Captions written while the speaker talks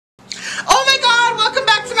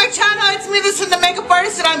me, this is the makeup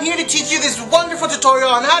artist, and I'm here to teach you this wonderful tutorial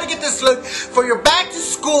on how to get this look for your back to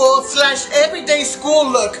school / everyday school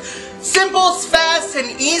look. Simple, fast, and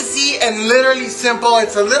easy, and literally simple.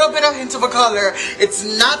 It's a little bit of hint of a color. It's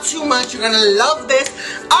not too much. You're gonna love this.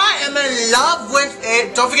 I am in love with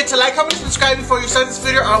it. Don't forget to like, comment, and subscribe before you start this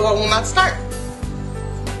video, or I will not start.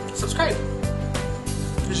 Subscribe.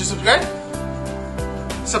 Did you subscribe?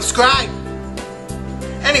 Subscribe.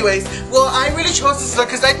 Anyways, well, I really chose this look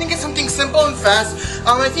because I think it's something simple and fast.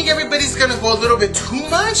 I think everybody's gonna go a little bit too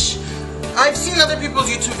much. I've seen other people's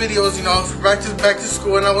YouTube videos, you know, for back to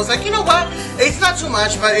school, and I was like, you know what? It's not too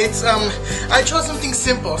much, but it's I chose something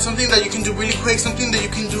simple, something that you can do really quick, something that you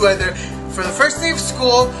can do either for the first day of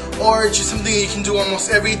school or just something you can do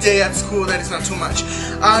almost every day at school that is not too much.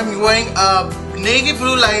 I'm wearing a navy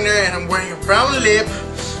blue liner and I'm wearing a brown lip.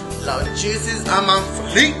 Lord Jesus, I'm on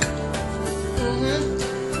fleek.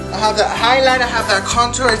 I have that highlight, I have that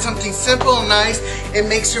contour. It's something simple and nice. It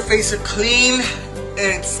makes your face look clean.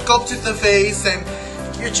 It sculpted the face, and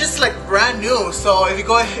you're just like brand new. So if you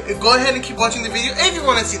go ahead and keep watching the video if you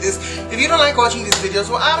want to see this. If you don't like watching these videos,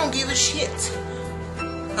 well, I don't give a shit.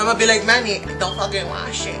 I'm gonna be like, Manny, don't fucking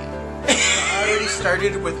wash it. I already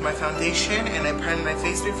started with my foundation, and I primed my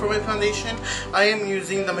face before my foundation. I am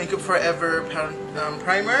using the Makeup Forever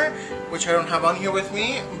primer, which I don't have on here with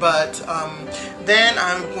me, but then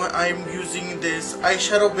I'm using this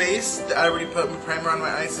eyeshadow base. I already put my primer on my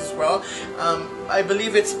eyes as well. I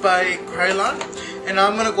believe it's by Krylon, and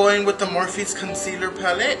I'm gonna go in with the Morphe's concealer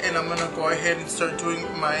palette, and I'm gonna go ahead and start doing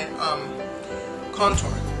my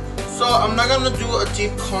contour. So I'm not gonna do a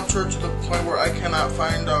deep contour to the point where I cannot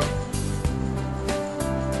find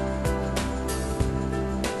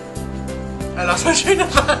I lost my train of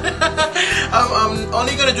thought. I'm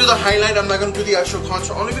only gonna do the highlight. I'm not gonna do the actual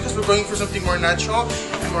contour, only because we're going for something more natural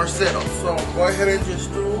and more settled. So go ahead and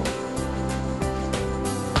just do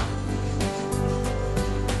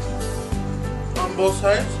on both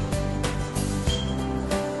sides.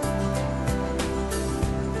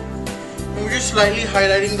 And we're just slightly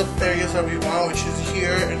highlighting the areas that we want, which is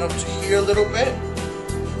here and up to here a little bit.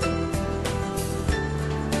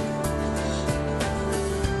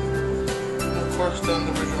 Down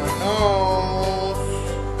the bridge of my nose,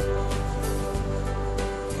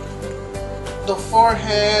 the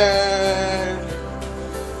forehead,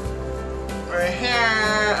 right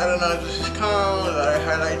here. I don't know if this is called. I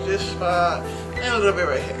highlight this spot and a little bit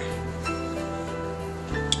right here.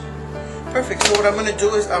 Perfect. So what I'm gonna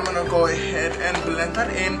do is I'm gonna go ahead and blend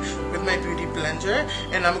that in with my beauty blender,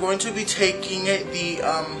 and I'm going to be taking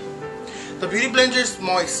the beauty blender is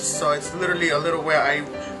moist, so it's literally a little wet. I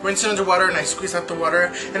rinse it under water and I squeeze out the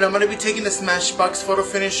water, and I'm going to be taking the Smashbox Photo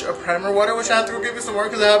Finish primer water, which I have to go give it some more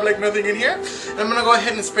because I have like nothing in here, and I'm going to go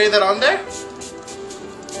ahead and spray that on there,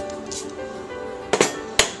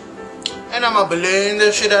 and I'm going to blend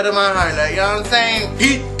the shit out of my highlight, you know what I'm saying?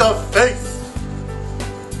 Heat the face!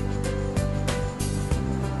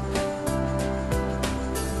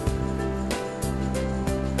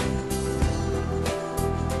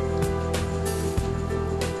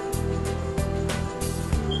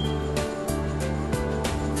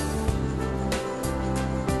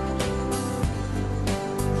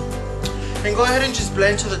 And go ahead and just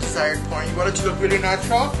blend to the desired point. You want it to look really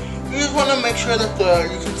natural. You just want to make sure that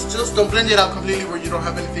you can still don't blend it out completely where you don't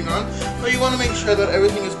have anything on, but you want to make sure that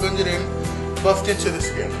everything is blended in, buffed into the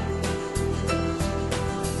skin.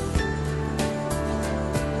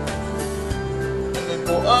 And then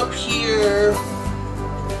go up here.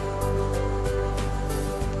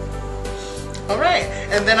 Alright,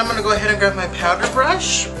 and then I'm going to go ahead and grab my powder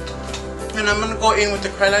brush, and I'm going to go in with the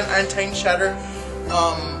Krylon Anti-Shatter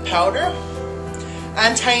powder.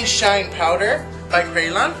 Anti-Shine powder by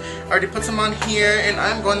Krylon. I already put some on here, and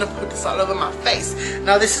I'm going to put this all over my face.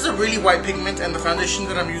 Now this is a really white pigment, and the foundation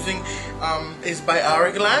that I'm using is by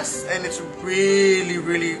Hourglass, and it's really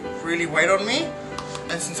white on me.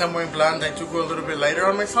 And since I'm wearing blonde, I do go a little bit lighter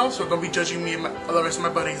on myself, so don't be judging me. The rest of my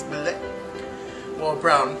body is black. Well,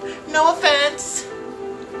 brown. No offense.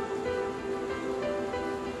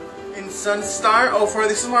 In Sunstar 04,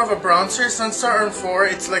 this is more of a bronzer. Sunstar 04,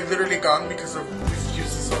 it's like literally gone because of we've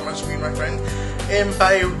used it so much, me and my friend. And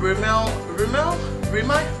by Rimmel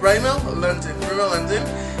London,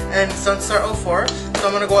 and Sunstar 04. So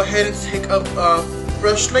I'm gonna go ahead and take a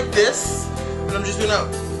brush like this, and I'm just gonna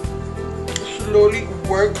slowly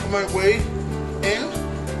work my way in.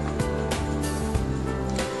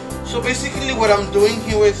 So basically what I'm doing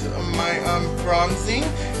here with my bronzing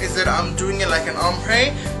is that I'm doing it like an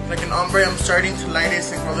ombre. I'm starting to light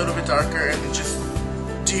it and go a little bit darker and then just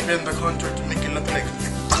deepen the contour to make it look like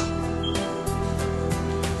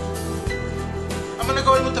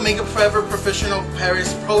the Makeup Forever Professional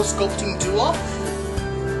Paris Pro Sculpting Duo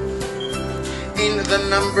in the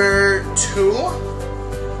number 2.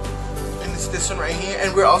 And it's this one right here.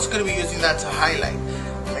 And we're also going to be using that to highlight.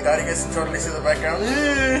 Oh my god, you guys can totally see the background.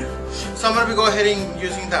 So I'm going to be going ahead and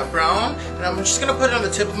using that brown. And I'm just going to put it on the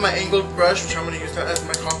tip of my angled brush, which I'm going to use that as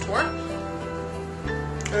my contour.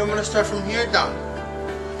 And I'm going to start from here down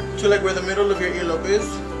to like where the middle of your earlobe is.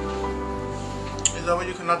 Is that what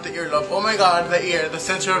you cannot the earlobe? Oh my god, the ear, the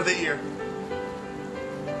center of the ear.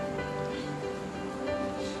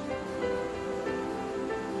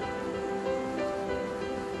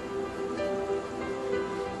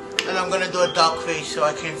 And I'm gonna do a dog face so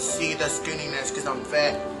I can see the skinniness because I'm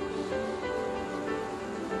fat.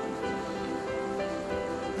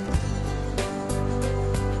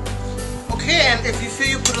 Okay, and if you feel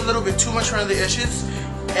you put a little bit too much around the edges,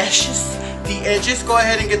 go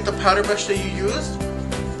ahead and get the powder brush that you used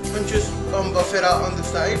and just buff it out on the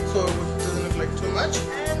side so it doesn't look like too much.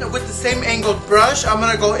 And with the same angled brush, I'm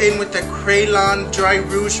gonna go in with the Crayon Dry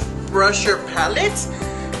Rouge Brusher palette,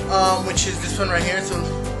 which is this one right here. So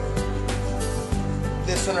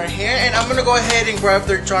this one right here, and I'm gonna go ahead and grab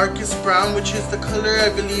their darkest brown, which is the color I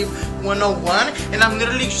believe 101, and I'm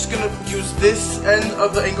literally just gonna use this end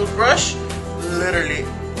of the angled brush, literally.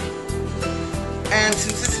 And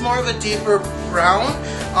since it's more of a deeper brown,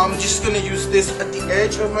 I'm just gonna use this at the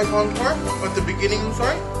edge of my contour, at the beginning, I'm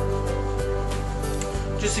sorry,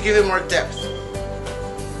 just to give it more depth.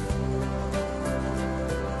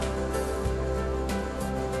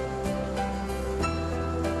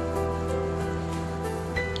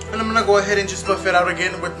 And I'm gonna go ahead and just buff it out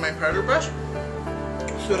again with my powder brush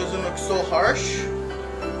so it doesn't look so harsh.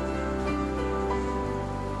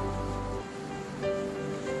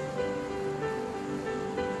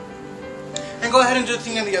 And go ahead and do the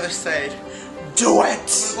thing on the other side. Do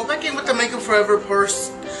it! Go back in with the Makeup Forever Pro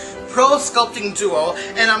Sculpting Duo,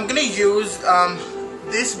 and I'm gonna use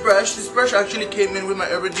this brush. This brush actually came in with my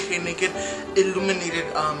Urban Decay Naked Illuminated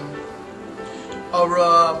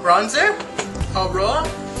Aura Bronzer. Aura.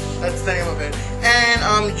 That's the name of it.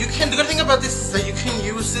 And you can, the good thing about this is that you can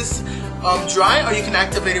use this dry or you can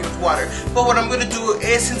activate it with water. But what I'm going to do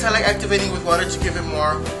is, since I like activating with water to give it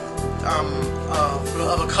more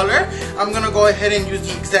of a color, I'm going to go ahead and use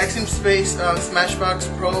the exact same Smashbox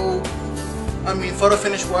Photo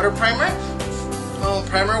Finish Water Primer.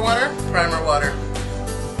 Primer water.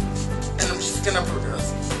 And I'm just going to put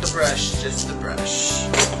the brush, just the brush.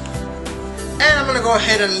 And I'm going to go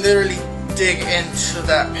ahead and literally dig into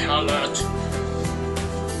that palette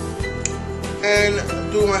and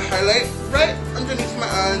do my highlight right underneath my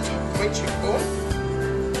eye and top of my cheekbone.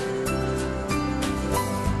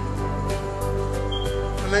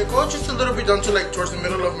 And I go just a little bit down to like towards the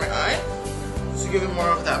middle of my eye to give it more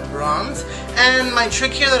of that bronze. And my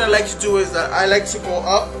trick here that I like to do is that I like to go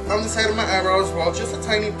up on the side of my eyebrow as well, just a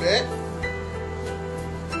tiny bit,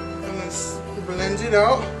 and then blend it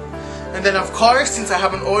out. And then of course, since I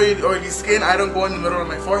have an oily skin, I don't go in the middle of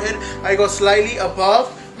my forehead. I go slightly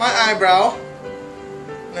above my eyebrow.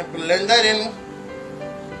 And I blend that in.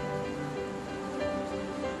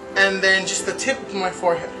 And then just the tip of my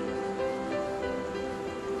forehead.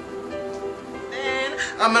 Then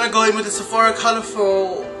I'm going to go in with the Sephora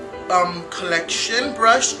Colorful Collection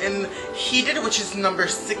brush in Heated, which is number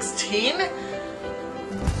 16.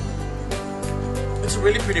 It's a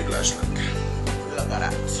really pretty blush, look. Look at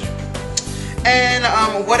that. And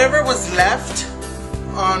whatever was left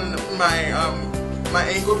on my my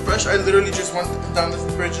angled brush, I literally just went down the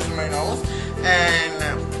bridges of my nose.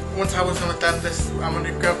 And once I was done with that, I'm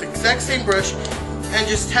gonna grab the exact same brush and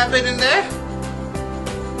just tap it in there.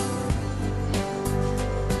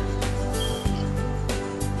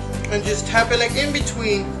 And just tap it like in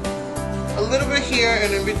between, a little bit here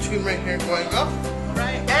and in between right here, going up.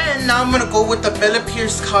 Alright, and now I'm gonna go with the Bella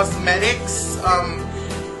Pierce Cosmetics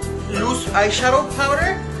loose eyeshadow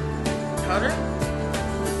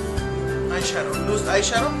loose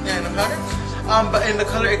eyeshadow, yeah, in the powder. But in the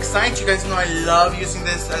color Excite, you guys know I love using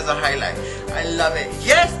this as a highlight. I love it.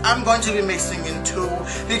 Yes, I'm going to be mixing in two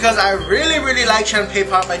because I really like Champagne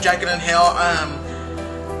Pop by Jackie Hill.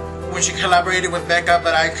 When she collaborated with Becca,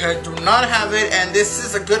 but I do not have it, and this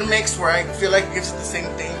is a good mix where I feel like it gives it the same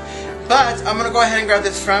thing. But I'm gonna go ahead and grab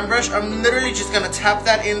this fan brush. I'm literally just gonna tap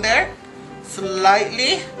that in there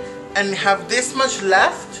slightly and have this much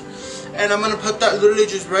left, and I'm gonna put that literally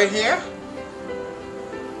just right here,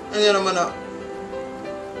 and then I'm gonna,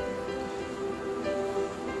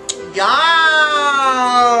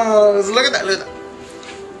 yes, look at that, look at that.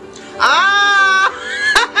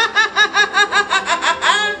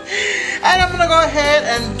 And I'm gonna go go ahead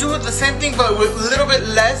and do the same thing but with a little bit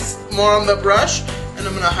less, more on the brush. And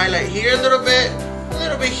I'm gonna highlight here a little bit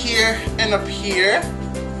here, and up here.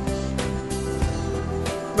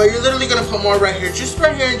 But you're literally gonna put more right here, just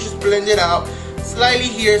right here, and just blend it out. Slightly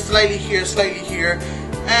here, slightly here, slightly here,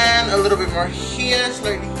 and a little bit more here,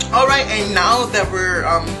 slightly. Alright, and now that we're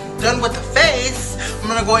done with the face, I'm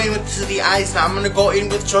gonna go in to the eyes now. I'm gonna go in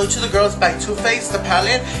with Joy to the Girls by Too Faced, the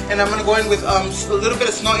palette, and I'm gonna go in with a little bit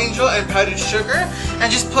of Snow Angel and Powdered Sugar,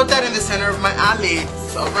 and just put that in the center of my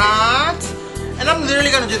eyelids. Alright, and I'm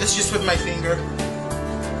literally gonna do this just with my finger.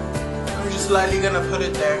 I'm just lightly gonna put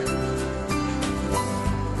it there.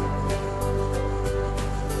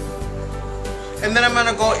 And then I'm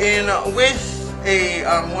gonna go in with a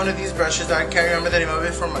one of these brushes that I can't remember the name of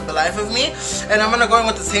it from the life of me, and I'm gonna go in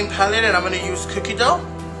with the same palette, and I'm gonna use Cookie Dough,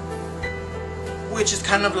 which is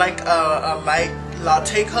kind of like a light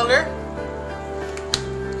latte color.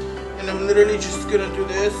 And I'm literally just gonna do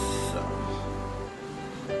this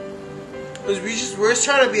because we're just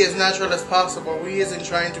trying to be as natural as possible. We isn't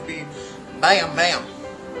trying to be bam bam.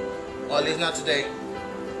 Well, at least not today.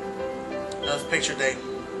 That was picture day.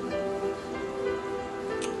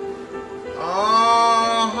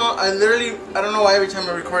 I don't know why every time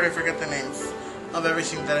I record I forget the names of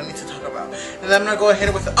everything that I need to talk about. And then I'm gonna go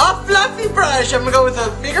ahead with a fluffy brush. I'm gonna go with a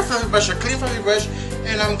bigger fluffy brush, a clean fluffy brush,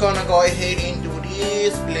 and I'm gonna go ahead and do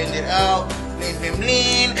this, blend it out, blend, blend,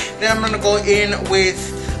 blend. Then I'm gonna go in with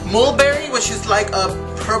mulberry, which is like a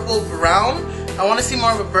purple brown. I want to see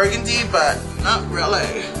more of a burgundy, but not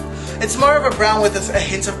really. It's more of a brown with a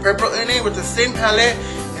hint of purple in it with the same palette.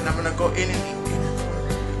 And I'm gonna go in the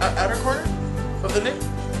outer corner of the lid,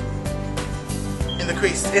 in the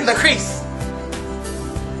crease,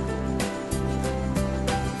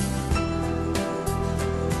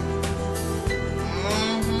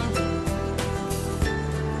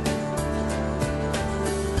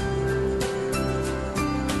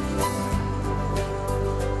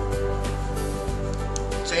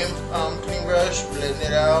 Same clean brush, blend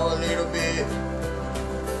it out a little bit.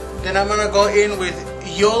 Then I'm gonna go in with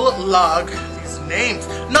Yule Log. Names.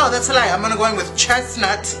 No, that's a lie. I'm gonna go in with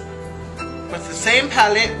Chestnut with the same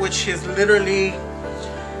palette, which is literally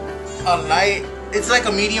a light, it's like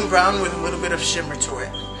a medium brown with a little bit of shimmer to it.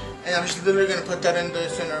 And I'm just literally gonna put that in the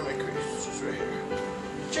center of my crease, just right here.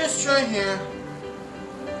 Just right here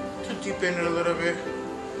to deepen it a little bit.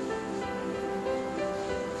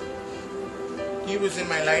 He was in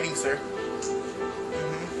my lighting, sir.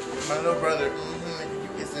 My little brother.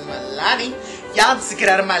 He was in my lighting. Y'all just get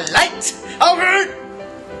out of my light. Okay.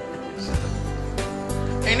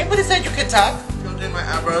 Anybody said you could talk? Filled in my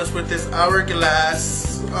eyebrows with this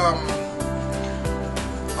Hourglass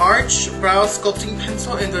Arch Brow Sculpting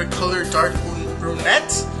Pencil in the color Dark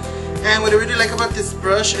Brunette. And what I really like about this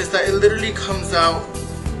brush is that it literally comes out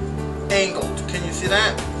angled. Can you see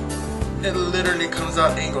that? It literally comes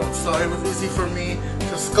out angled. So it was easy for me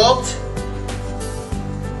to sculpt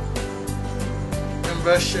and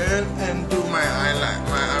brush in and do my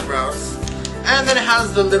eyebrows. And then it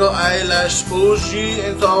has the little eyelash bougie,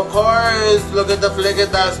 and so of course, look at the flick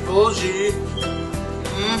of that bougie.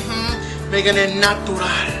 Making it natural.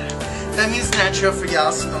 That means natural for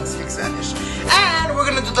y'all who don't speak Spanish. And we're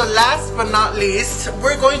gonna do the last but not least.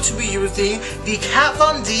 We're going to be using the Kat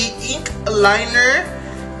Von D ink liner,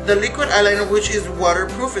 the liquid eyeliner, which is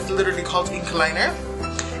waterproof. It's literally called ink liner,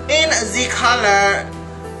 in the color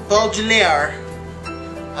Baudelaire.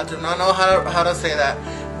 I do not know how to say that,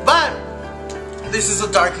 but this is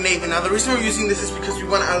a dark navy. Now the reason we're using this is because we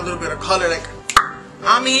want to add a little bit of color. Like,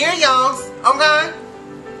 I'm here, y'all. Okay.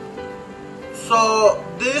 So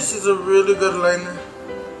this is a really good liner.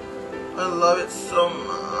 I love it so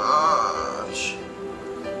much.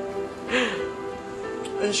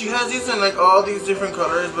 And she has these in like all these different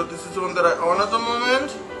colors, but this is the one that I own at the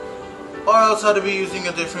moment. Or else I'd be using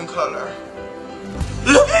a different color.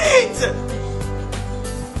 Look at it!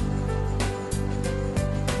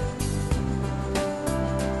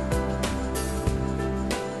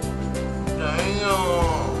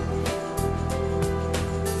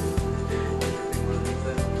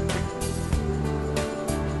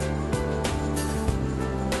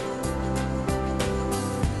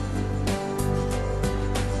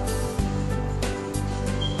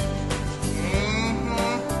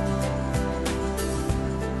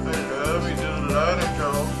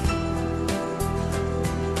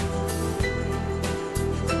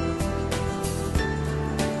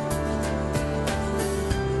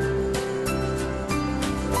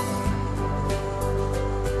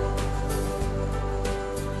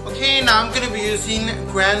 Okay, now I'm going to be using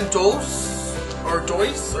Grand Dose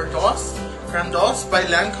by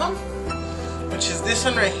Lancome. which is this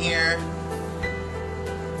one right here.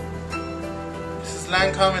 This is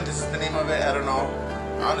Lancome, and this is the name of it. I don't know.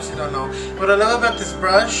 I honestly don't know. What I love about this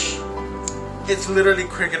brush, it's literally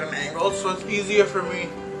crooked and angled, so it's easier for me.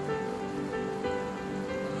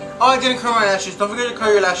 Oh, I didn't curl my lashes. Don't forget to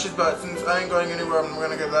curl your lashes, but since I ain't going anywhere, I'm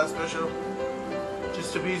gonna get that special.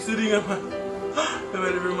 Just to be sitting in my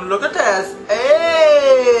living room. Look at this.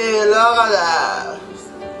 Hey, look at that.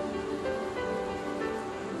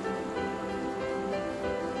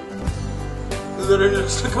 It literally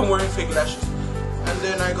looks like I'm wearing fake lashes. And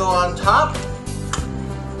then I go on top.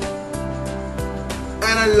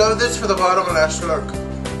 And I love this for the bottom lash look.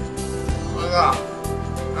 Look at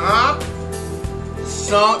that.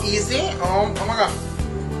 So easy. Oh my god.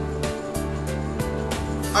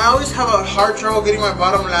 I always have a hard trouble getting my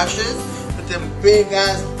bottom lashes with them big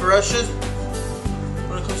ass brushes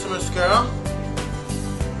when it comes to mascara.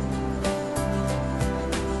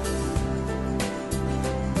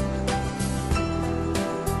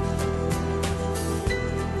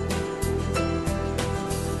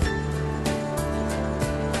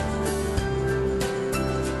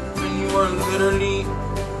 And you are literally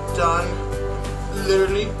done.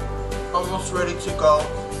 Literally almost ready to go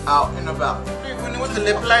out and about. I'm going with the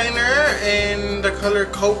lip liner in the color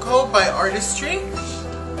Cocoa by Artistry.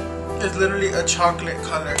 It's literally a chocolate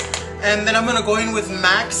color. And then I'm going to go in with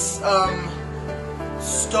MAC's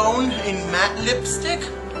Stone in matte lipstick.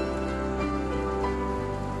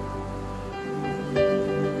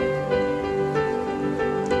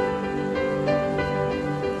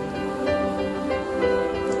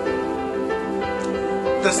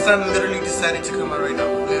 The sun literally decided to come out right now,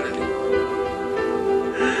 literally.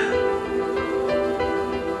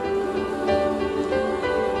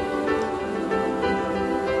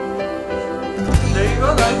 And there you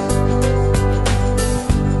go, guys.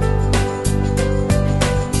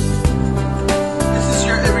 This is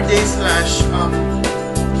your everyday slash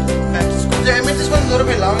back to school. I made this one a little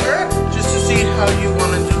bit longer just to see how you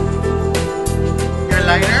want to do your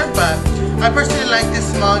liner, but I personally like this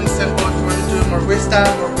small and simple. If you want to do more wrist out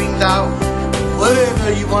or winged out,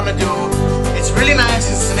 whatever you want to do. It's really nice.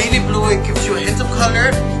 It's navy blue. It gives you a hint of color.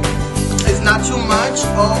 It's not too much.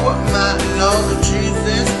 Oh my Lord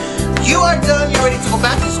Jesus. You are done. You're ready to go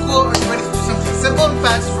back to school, or you're ready to do something simple and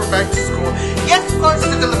fast for back to school. Yes, of course, it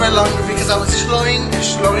took a little bit longer because I was showing and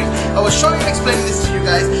explaining this to you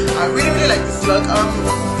guys. I really like this look. I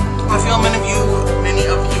feel many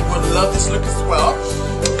of you would love this look as well.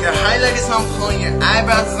 Your highlight is on point, your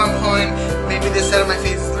eyebrows is on point. Maybe this side of my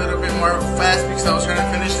face is a little bit more fast because I was trying to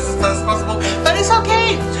finish this as fast as possible. But it's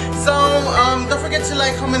okay. So, don't forget to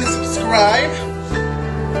like, comment, and subscribe.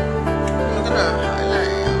 Look at that highlight.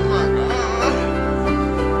 Oh my god.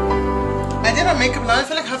 I did our makeup now. I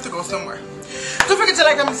feel like I have to go somewhere. Don't forget to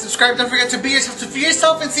like, comment, and subscribe. Don't forget to be yourself, to be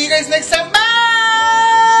yourself, and see you guys next time. Bye!